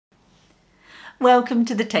Welcome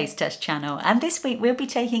to the Taste Test channel, and this week we'll be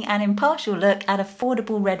taking an impartial look at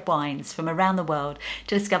affordable red wines from around the world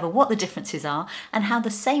to discover what the differences are and how the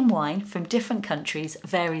same wine from different countries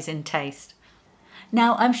varies in taste.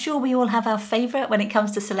 Now, I'm sure we all have our favourite when it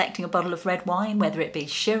comes to selecting a bottle of red wine, whether it be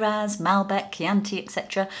Shiraz, Malbec, Chianti,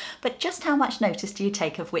 etc. But just how much notice do you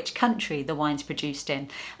take of which country the wine's produced in?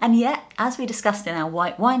 And yet, as we discussed in our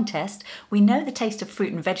white wine test, we know the taste of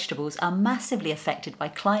fruit and vegetables are massively affected by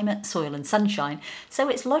climate, soil and sunshine, so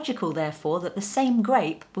it's logical therefore that the same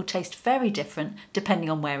grape will taste very different depending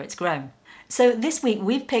on where it's grown. So this week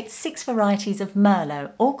we've picked 6 varieties of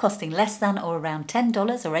Merlot, all costing less than or around $10 or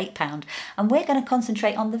 £8, and we're going to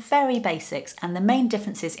concentrate on the very basics and the main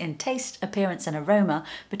differences in taste, appearance and aroma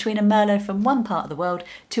between a Merlot from one part of the world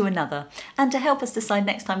to another, and to help us decide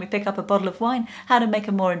next time we pick up a bottle of wine how to make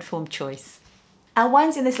a more informed choice. Our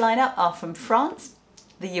wines in this lineup are from France,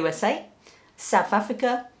 the USA, South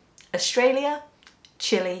Africa, Australia,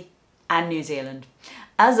 Chile and New Zealand.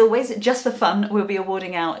 As always, just for fun, we'll be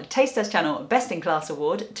awarding our Taste Test Channel Best in Class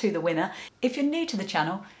Award to the winner. If you're new to the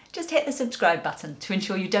channel, just hit the subscribe button to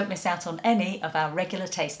ensure you don't miss out on any of our regular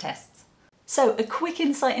taste tests. So, a quick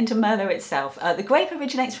insight into Merlot itself. The grape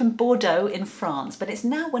originates from Bordeaux in France, but it's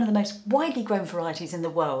now one of the most widely grown varieties in the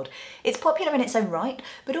world. It's popular in its own right,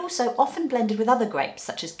 but also often blended with other grapes,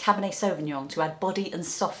 such as Cabernet Sauvignon, to add body and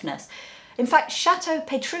softness. In fact, Chateau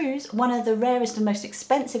Petrus, one of the rarest and most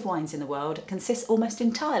expensive wines in the world, consists almost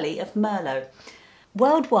entirely of Merlot.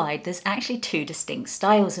 Worldwide, there's actually 2 distinct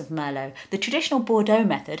styles of Merlot. The traditional Bordeaux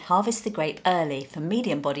method harvests the grape early for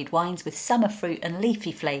medium-bodied wines with summer fruit and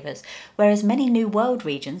leafy flavours, whereas many New World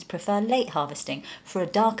regions prefer late harvesting for a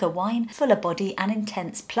darker wine, fuller body and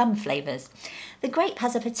intense plum flavours. The grape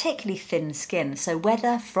has a particularly thin skin, so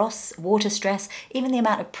weather, frosts, water stress, even the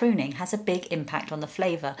amount of pruning has a big impact on the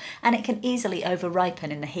flavour, and it can easily over-ripen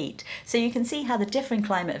in the heat, so you can see how the differing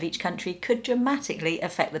climate of each country could dramatically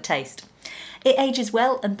affect the taste. It ages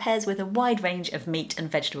well and pairs with a wide range of meat and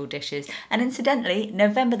vegetable dishes, and incidentally,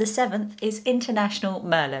 November the 7th is International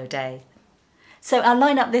Merlot Day. So our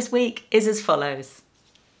lineup this week is as follows.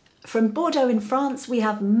 From Bordeaux in France, we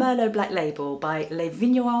have Merlot Black Label by Les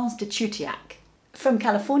Vignerons de Chutiac. From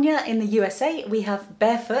California in the USA, we have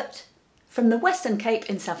Barefoot. From the Western Cape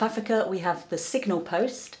in South Africa, we have the Signal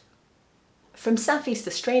Post. From Southeast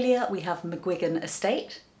Australia, we have McGuigan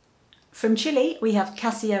Estate. From Chile, we have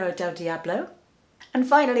Casillero del Diablo. And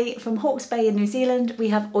finally, from Hawke's Bay in New Zealand, we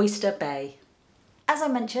have Oyster Bay. As I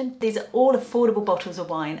mentioned, these are all affordable bottles of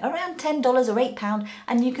wine, around $10 or £8,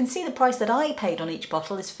 and you can see the price that I paid on each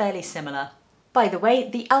bottle is fairly similar. By the way,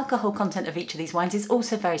 the alcohol content of each of these wines is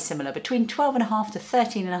also very similar, between 12.5% to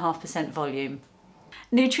 13.5% volume.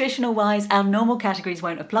 Nutritional wise, our normal categories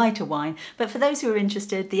won't apply to wine, but for those who are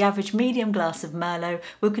interested, the average medium glass of Merlot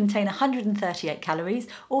will contain 138 calories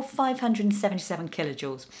or 577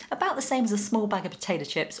 kilojoules, about the same as a small bag of potato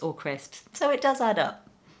chips or crisps, so it does add up.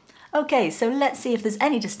 Okay, so let's see if there's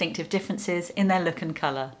any distinctive differences in their look and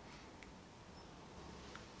colour.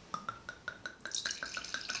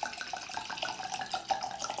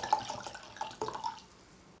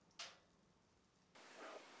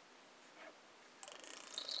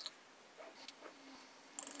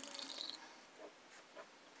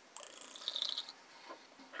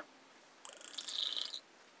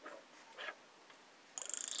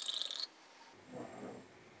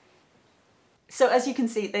 So as you can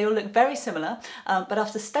see, they all look very similar, but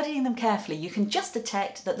after studying them carefully, you can just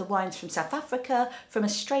detect that the wines from South Africa, from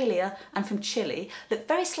Australia and from Chile look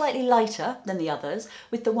very slightly lighter than the others,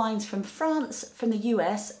 with the wines from France, from the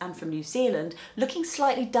US and from New Zealand looking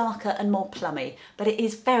slightly darker and more plummy, but it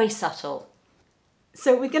is very subtle.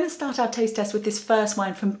 So we're going to start our taste test with this first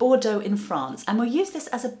wine from Bordeaux in France, and we'll use this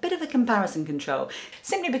as a bit of a comparison control,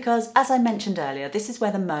 simply because, as I mentioned earlier, this is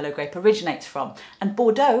where the Merlot grape originates from, and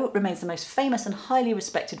Bordeaux remains the most famous and highly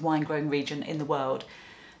respected wine growing region in the world.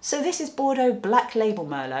 So this is Bordeaux Black Label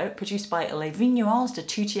Merlot, produced by Les Vignerons de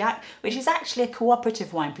Chutiac, which is actually a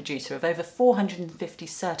cooperative wine producer of over 450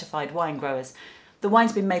 certified wine growers. The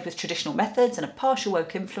wine's been made with traditional methods and a partial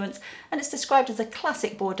oak influence, and it's described as a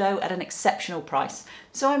classic Bordeaux at an exceptional price,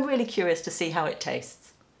 so I'm really curious to see how it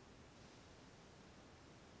tastes.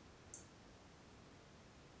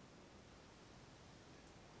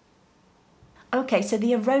 Okay, so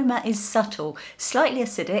the aroma is subtle, slightly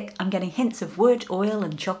acidic. I'm getting hints of wood, oil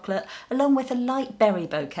and chocolate, along with a light berry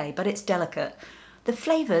bouquet, but it's delicate. The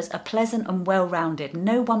flavours are pleasant and well-rounded,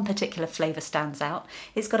 no one particular flavour stands out.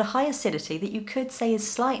 It's got a high acidity that you could say is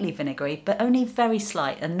slightly vinegary, but only very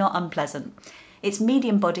slight and not unpleasant. It's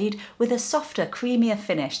medium-bodied with a softer, creamier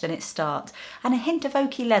finish than its start, and a hint of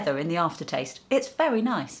oaky leather in the aftertaste. It's very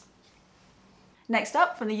nice. Next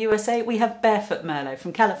up, from the USA, we have Barefoot Merlot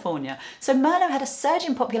from California. So Merlot had a surge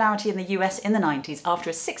in popularity in the US in the 90s after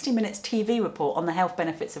a 60 Minutes TV report on the health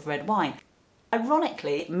benefits of red wine.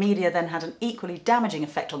 Ironically, media then had an equally damaging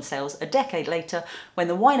effect on sales a decade later when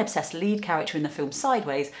the wine-obsessed lead character in the film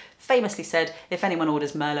Sideways famously said, "If anyone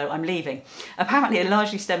orders Merlot, I'm leaving." Apparently it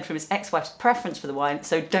largely stemmed from his ex-wife's preference for the wine,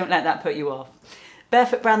 so don't let that put you off.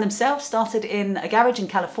 Barefoot brand themselves started in a garage in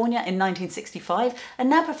California in 1965 and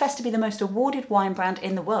now profess to be the most awarded wine brand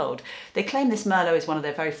in the world. They claim this Merlot is one of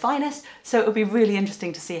their very finest, so it will be really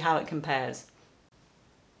interesting to see how it compares.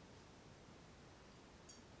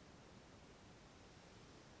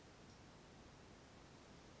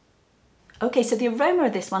 Okay, so the aroma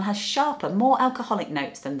of this one has sharper, more alcoholic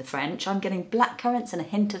notes than the French. I'm getting black currants and a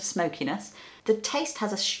hint of smokiness. The taste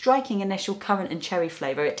has a striking initial currant and cherry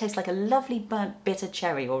flavour. It tastes like a lovely burnt bitter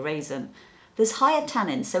cherry or raisin. There's higher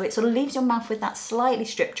tannins, so it sort of leaves your mouth with that slightly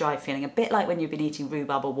stripped dry feeling, a bit like when you've been eating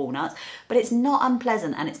rhubarb or walnuts, but it's not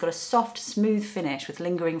unpleasant and it's got a soft, smooth finish with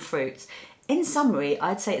lingering fruits. In summary,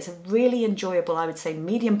 I'd say it's a really enjoyable, I would say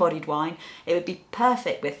medium-bodied wine. It would be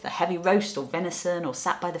perfect with a heavy roast or venison or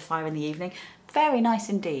sat by the fire in the evening. Very nice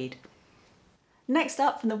indeed. Next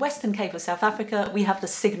up, from the Western Cape of South Africa, we have the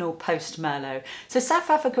Signal Post Merlot. So South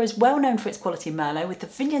Africa is well known for its quality Merlot, with the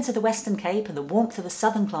vineyards of the Western Cape and the warmth of the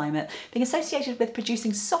southern climate being associated with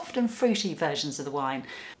producing soft and fruity versions of the wine.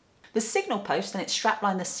 The Signal Post and its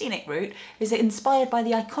strapline The Scenic Route is inspired by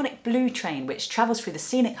the iconic Blue Train which travels through the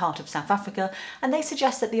scenic heart of South Africa, and they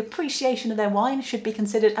suggest that the appreciation of their wine should be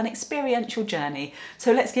considered an experiential journey.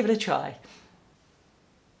 So let's give it a try.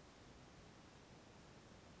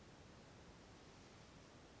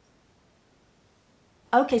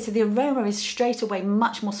 Okay, so the aroma is straight away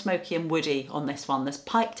much more smoky and woody on this one. There's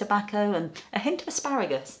pipe tobacco and a hint of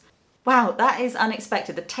asparagus. Wow, that is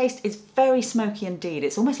unexpected. The taste is very smoky indeed.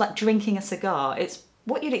 It's almost like drinking a cigar. It's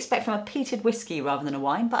what you'd expect from a peated whiskey rather than a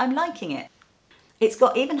wine, but I'm liking it. It's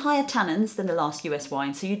got even higher tannins than the last US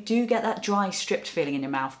wine, so you do get that dry, stripped feeling in your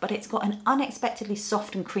mouth, but it's got an unexpectedly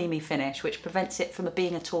soft and creamy finish, which prevents it from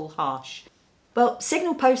being at all harsh. Well,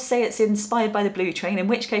 Signal Post say it's inspired by the Blue Train, in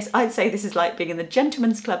which case I'd say this is like being in the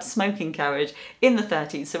Gentleman's Club smoking carriage in the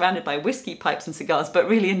 30s, surrounded by whiskey, pipes and cigars, but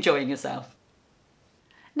really enjoying yourself.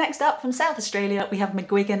 Next up, from South Australia, we have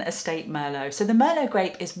McGuigan Estate Merlot. So the Merlot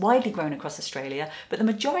grape is widely grown across Australia, but the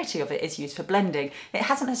majority of it is used for blending. It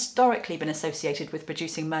hasn't historically been associated with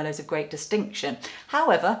producing Merlots of great distinction.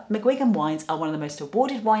 However, McGuigan wines are one of the most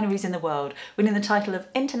awarded wineries in the world, winning the title of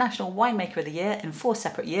International Winemaker of the Year in 4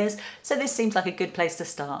 separate years, so this seems like a good place to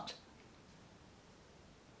start.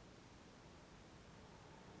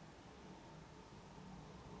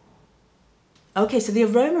 Okay, so the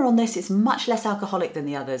aroma on this is much less alcoholic than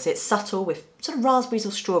the others. It's subtle with sort of raspberries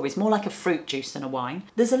or strawberries, more like a fruit juice than a wine.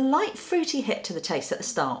 There's a light fruity hit to the taste at the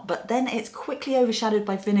start, but then it's quickly overshadowed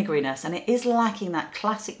by vinegariness and it is lacking that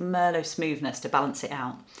classic Merlot smoothness to balance it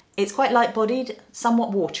out. It's quite light-bodied,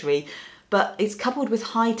 somewhat watery, but it's coupled with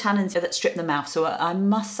high tannins that strip the mouth, so I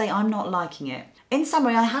must say I'm not liking it. In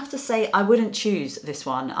summary, I have to say I wouldn't choose this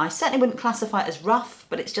one. I certainly wouldn't classify it as rough,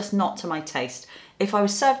 but it's just not to my taste. If I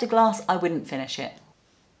was served a glass, I wouldn't finish it.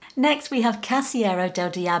 Next, we have Casillero del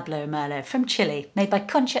Diablo Merlot from Chile, made by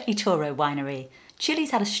Concha y Toro Winery.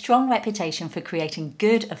 Chile's had a strong reputation for creating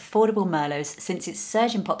good, affordable Merlots since its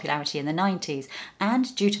surge in popularity in the 90s,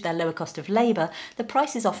 and due to their lower cost of labour, the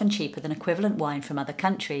price is often cheaper than equivalent wine from other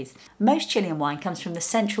countries. Most Chilean wine comes from the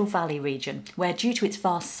Central Valley region, where due to its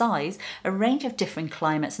vast size, a range of different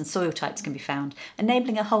climates and soil types can be found,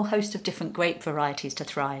 enabling a whole host of different grape varieties to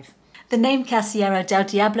thrive. The name Casillero del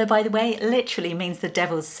Diablo, by the way, literally means the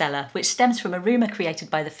devil's cellar, which stems from a rumour created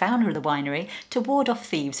by the founder of the winery to ward off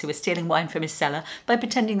thieves who were stealing wine from his cellar by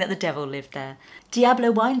pretending that the devil lived there.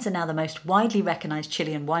 Diablo wines are now the most widely recognised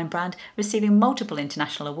Chilean wine brand, receiving multiple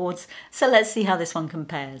international awards, so let's see how this one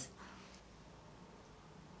compares.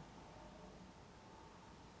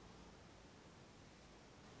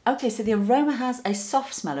 Okay, so the aroma has a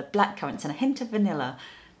soft smell of black currants and a hint of vanilla.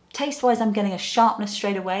 Taste-wise, I'm getting a sharpness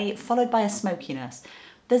straight away, followed by a smokiness.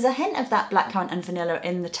 There's a hint of that blackcurrant and vanilla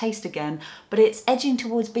in the taste again, but it's edging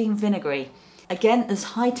towards being vinegary. Again, there's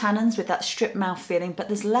high tannins with that stripped mouth feeling, but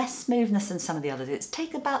there's less smoothness than some of the others. It's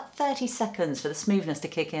taken about 30 seconds for the smoothness to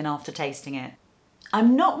kick in after tasting it.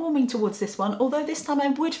 I'm not warming towards this one, although this time I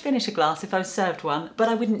would finish a glass if I was served one, but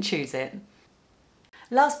I wouldn't choose it.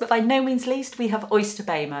 Last but by no means least, we have Oyster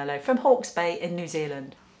Bay Merlot from Hawke's Bay in New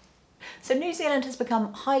Zealand. So New Zealand has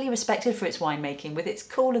become highly respected for its winemaking, with its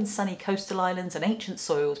cool and sunny coastal islands and ancient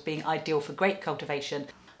soils being ideal for grape cultivation.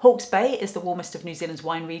 Hawke's Bay is the warmest of New Zealand's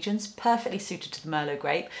wine regions, perfectly suited to the Merlot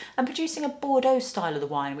grape, and producing a Bordeaux style of the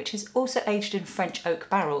wine, which is also aged in French oak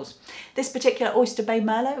barrels. This particular Oyster Bay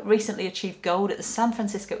Merlot recently achieved gold at the San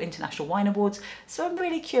Francisco International Wine Awards, so I'm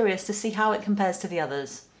really curious to see how it compares to the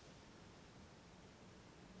others.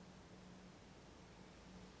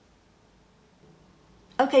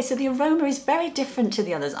 Okay, so the aroma is very different to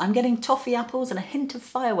the others. I'm getting toffee apples and a hint of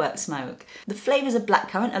fireworks smoke. The flavours of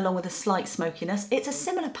blackcurrant along with a slight smokiness. It's a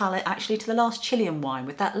similar palate actually to the last Chilean wine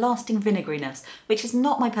with that lasting vinegariness, which is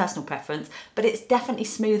not my personal preference, but it's definitely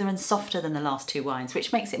smoother and softer than the last two wines,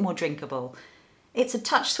 which makes it more drinkable. It's a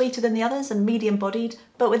touch sweeter than the others and medium bodied,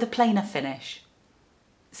 but with a plainer finish.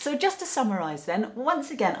 So just to summarise then, once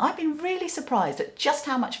again, I've been really surprised at just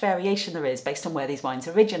how much variation there is based on where these wines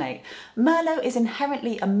originate. Merlot is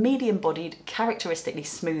inherently a medium-bodied, characteristically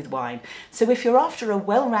smooth wine. So if you're after a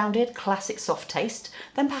well-rounded, classic soft taste,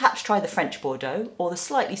 then perhaps try the French Bordeaux or the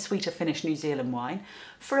slightly sweeter Finnish New Zealand wine.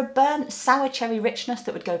 For a burnt, sour cherry richness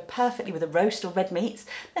that would go perfectly with a roast or red meats,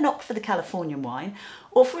 then opt for the Californian wine.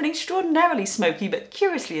 Or for an extraordinarily smoky but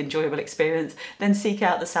curiously enjoyable experience, then seek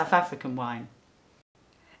out the South African wine.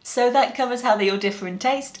 So that covers how they all differ in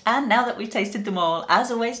taste, and now that we've tasted them all, as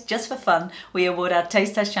always, just for fun, we award our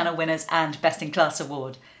Taste Test Channel winners and Best in Class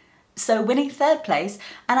award. So winning third place,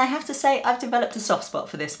 and I have to say I've developed a soft spot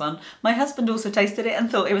for this one. My husband also tasted it and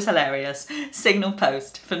thought it was hilarious. Signal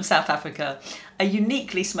Post from South Africa, a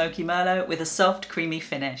uniquely smoky Merlot with a soft, creamy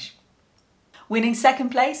finish. Winning second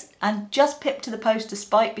place, and just pipped to the post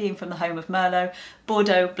despite being from the home of Merlot,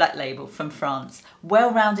 Bordeaux Black Label from France.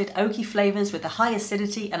 Well-rounded oaky flavours with a high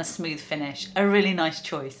acidity and a smooth finish. A really nice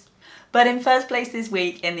choice. But in first place this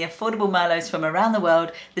week in the affordable Merlots from around the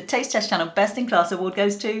world, the Taste Test Channel Best in Class award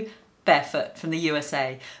goes to Barefoot from the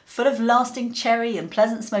USA. Full of lasting cherry and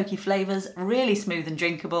pleasant smoky flavours, really smooth and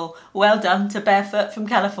drinkable. Well done to Barefoot from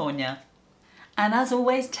California. And as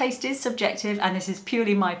always, taste is subjective and this is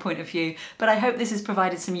purely my point of view, but I hope this has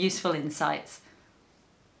provided some useful insights.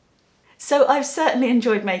 So I've certainly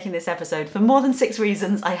enjoyed making this episode for more than 6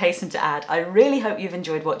 reasons, I hasten to add. I really hope you've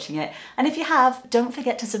enjoyed watching it, and if you have, don't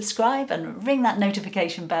forget to subscribe and ring that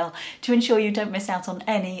notification bell to ensure you don't miss out on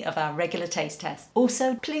any of our regular taste tests.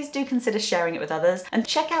 Also, please do consider sharing it with others, and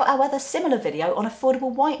check out our other similar video on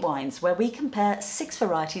affordable white wines where we compare 6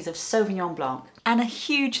 varieties of Sauvignon Blanc. And a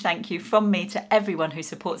huge thank you from me to everyone who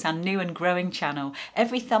supports our new and growing channel.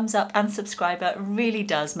 Every thumbs up and subscriber really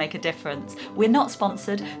does make a difference. We're not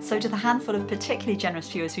sponsored, so to the handful of particularly generous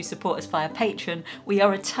viewers who support us via Patreon, we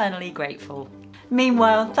are eternally grateful.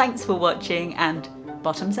 Meanwhile, thanks for watching and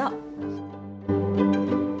bottoms up.